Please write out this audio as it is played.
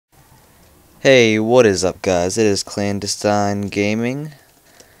Hey, what is up, guys? It is Clandestine Gaming,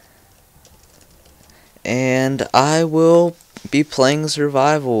 and I will be playing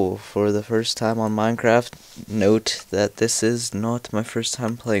Survival for the first time on Minecraft. Note that this is not my first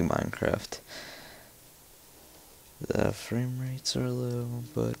time playing Minecraft. The frame rates are low,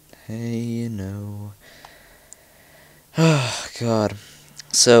 but hey, you know. Oh, God.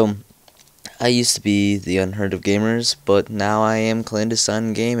 So, I used to be the Unheard of Gamers, but now I am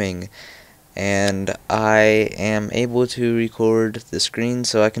Clandestine Gaming. And I am able to record the screen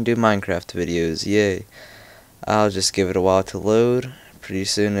so I can do Minecraft videos. Yay. I'll just give it a while to load. Pretty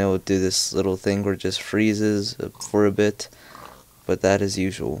soon it will do this little thing where it just freezes for a bit, but that is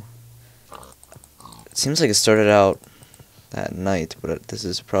usual. It seems like it started out at night, but this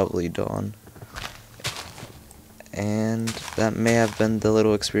is probably dawn. And that may have been the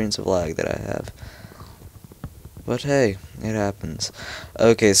little experience of lag that I have. But hey, it happens.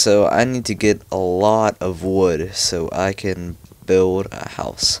 Okay, so I need to get a lot of wood so I can build a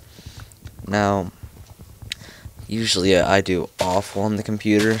house. Now, usually I do awful on the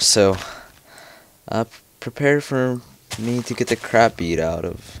computer, so prepare for me to get the crap beat out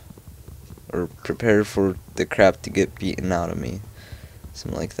of, or prepare for the crap to get beaten out of me.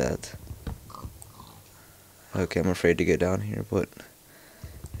 Something like that. Okay, I'm afraid to get down here, but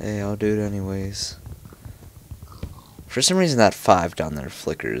hey, I'll do it anyways. For some reason that 5 down there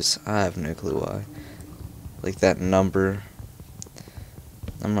flickers. I have no clue why. Like that number.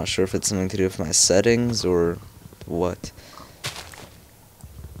 I'm not sure if it's something to do with my settings or what.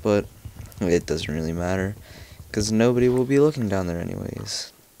 But it doesn't really matter, because nobody will be looking down there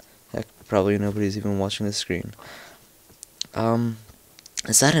anyways. Heck, probably nobody's even watching the screen.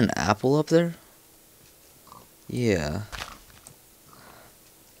 Is that an apple up there? Yeah.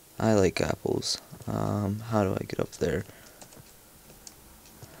 I like apples. How do I get up there?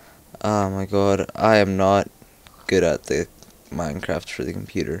 Oh my god, I am not good at the Minecraft for the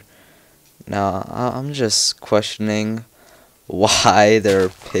computer. Now, I'm just questioning why there are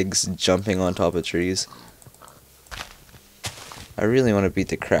pigs jumping on top of trees. I really want to beat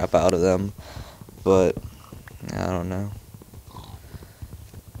the crap out of them, but I don't know.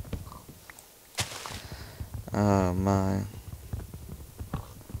 Oh my.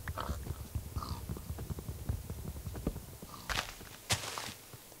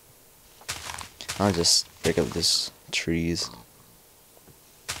 I'll just break up these trees.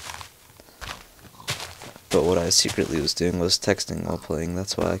 But what I secretly was doing was texting while playing,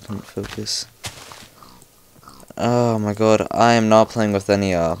 that's why I couldn't focus. Oh my god, I am not playing with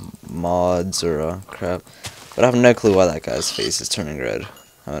any mods or crap. But I have no clue why that guy's face is turning red.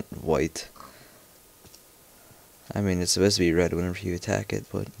 I meant white. I mean, it's supposed to be red whenever you attack it,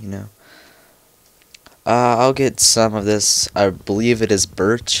 but you know. I'll get some of this, I believe it is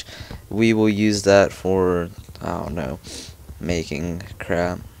birch. We will use that for, I don't know, making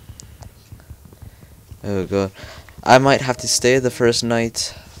crap. Oh god. I might have to stay the first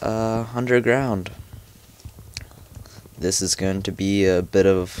night underground. This is going to be a bit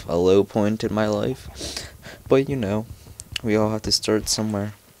of a low point in my life. But you know, we all have to start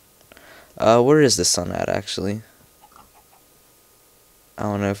somewhere. Where is the sun at actually? I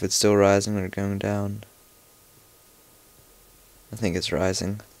don't know if it's still rising or going down. I think it's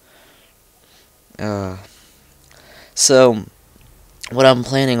rising. So, what I'm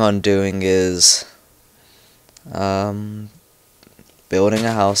planning on doing is building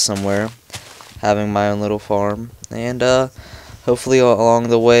a house somewhere, having my own little farm, and hopefully along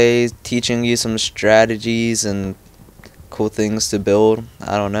the way teaching you some strategies and cool things to build.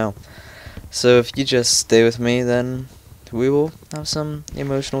 I don't know. So if you just stay with me, then we will have some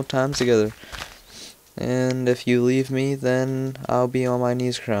emotional time together. And if you leave me, then I'll be on my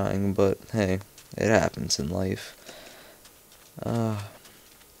knees crying, but hey, it happens in life.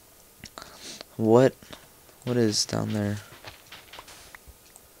 What is down there?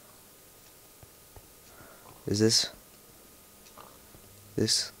 Is this?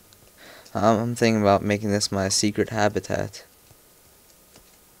 I'm thinking about making this my secret habitat.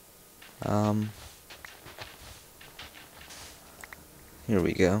 Here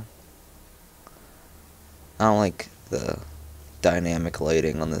we go. I don't like the dynamic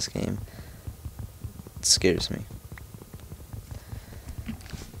lighting on this game. It scares me.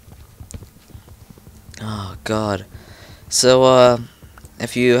 Oh god. So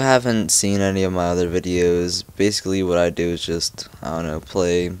if you haven't seen any of my other videos, basically what I do is just, I don't know,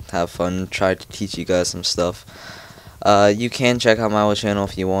 play, have fun, try to teach you guys some stuff. You can check out my old channel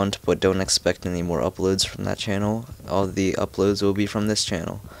if you want, but don't expect any more uploads from that channel. All the uploads will be from this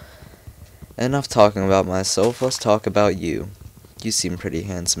channel. Enough talking about myself, let's talk about you. You seem pretty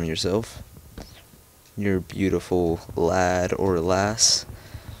handsome yourself. You're a beautiful lad or lass,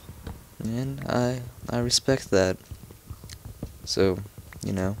 and I respect that. So,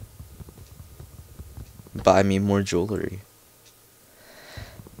 you know, buy me more jewelry.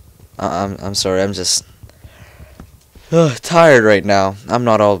 I'm sorry, I'm just tired right now. I'm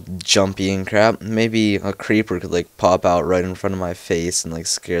not all jumpy and crap. Maybe a creeper could like pop out right in front of my face and like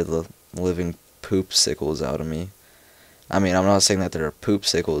scare the living poopsicles out of me. I mean, I'm not saying that there are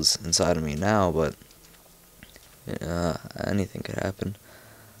poopsicles inside of me now, but anything could happen.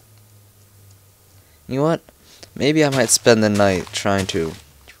 You know what? Maybe I might spend the night trying to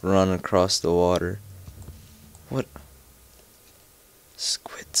run across the water. What?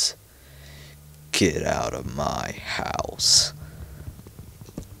 Squids. Get out of my house.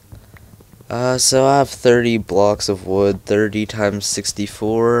 So I have 30 blocks of wood, 30 times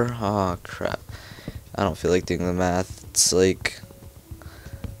 64. Oh, crap. I don't feel like doing the math. It's like,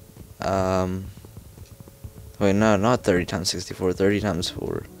 wait, no, not 30 times 64, 30 times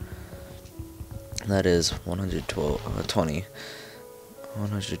 4. That is 120.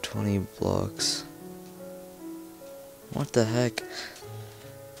 120 blocks. What the heck?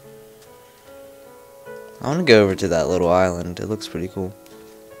 I want to go over to that little island. It looks pretty cool.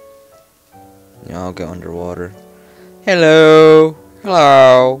 Yeah, I'll go underwater. Hello!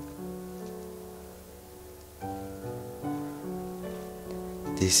 Hello!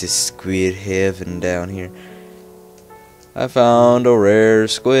 This is squid heaven down here. I found a rare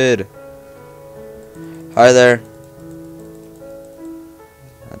squid. Hi there.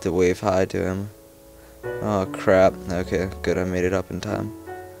 I have to wave hi to him. Oh crap. Okay, good, I made it up in time.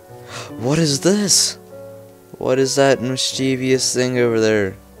 What is this? What is that mischievous thing over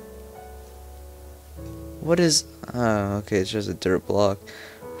there? What is... Oh, okay, it's just a dirt block.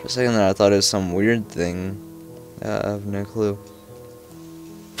 For a second there I thought it was some weird thing. I have no clue.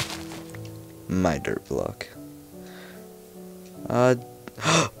 My dirt block.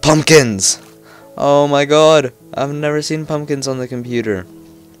 Pumpkins! Oh my god! I've never seen pumpkins on the computer.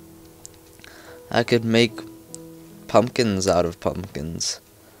 I could make pumpkins out of pumpkins.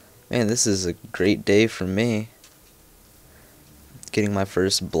 Man, this is a great day for me. Getting my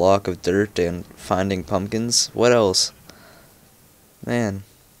first block of dirt and finding pumpkins. What else? Man.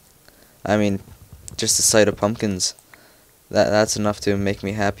 I mean, just the sight of pumpkins. That's enough to make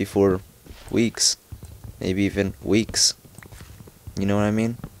me happy for weeks. Maybe even weeks. You know what I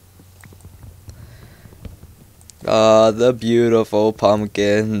mean? Ah, the beautiful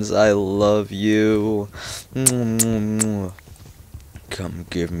pumpkins. I love you. Come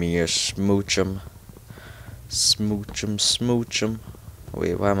give me a smoochum. Smoochum, smoochum.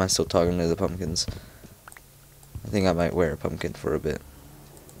 Wait, why am I still talking to the pumpkins? I think I might wear a pumpkin for a bit.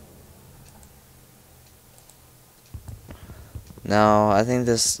 Now, I think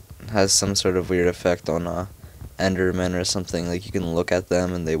this has some sort of weird effect on Endermen or something. Like, you can look at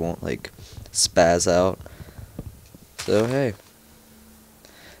them and they won't, like, spaz out. So, hey.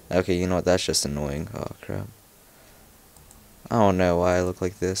 Okay, you know what? That's just annoying. Oh, crap. I don't know why I look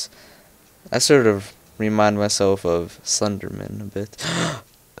like this. I sort of remind myself of Slenderman a bit.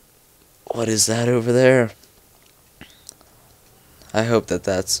 What is that over there? I hope that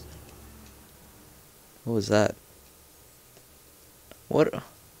that's... What was that? What?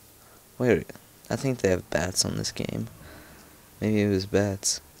 Wait, I think they have bats on this game. Maybe it was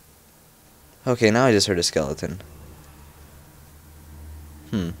bats. Okay, now I just heard a skeleton.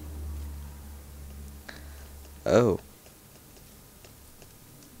 Oh.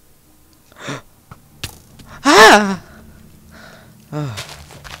 Ah! Oh.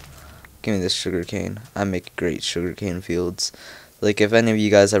 Give me this sugarcane. I make great sugarcane fields. Like, if any of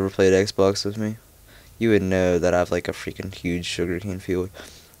you guys ever played Xbox with me, you would know that I have, like, a freaking huge sugarcane field.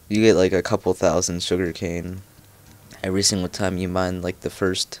 You get, like, a couple thousand sugarcane every single time you mine, like, the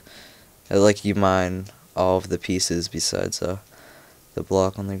first... Like, you mine all of the pieces besides, the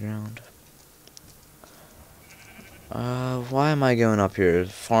block on the ground. Why am I going up here?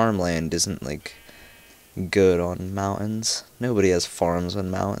 Farmland isn't, like, good on mountains. Nobody has farms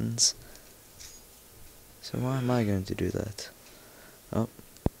on mountains. So why am I going to do that? Oh.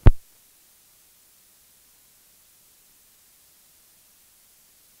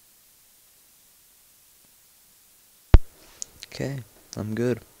 Okay, I'm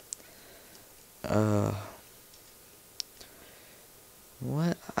good.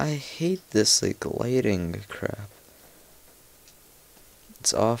 What? I hate this, like, lighting crap.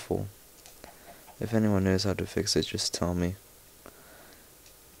 It's awful. If anyone knows how to fix it, just tell me.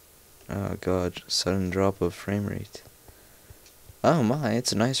 Oh god, sudden drop of frame rate. Oh my,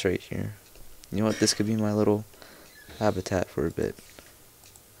 it's nice right here. You know what, this could be my little habitat for a bit.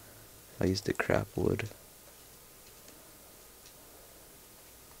 I used the crap wood.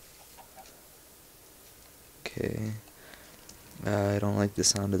 Okay. I don't like the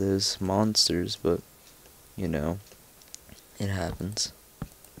sound of those monsters, but, you know, it happens.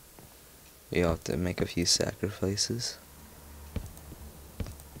 We have to make a few sacrifices.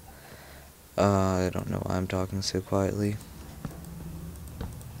 I don't know why I'm talking so quietly.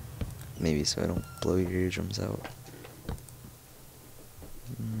 Maybe so I don't blow your eardrums out.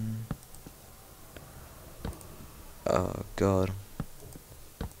 Oh god.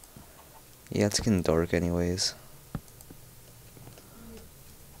 Yeah, it's getting dark anyways.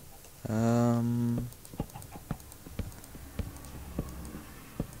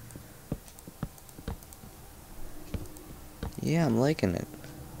 Yeah, I'm liking it.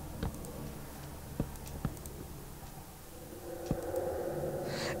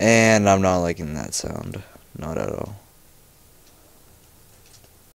 And I'm not liking that sound. Not at all.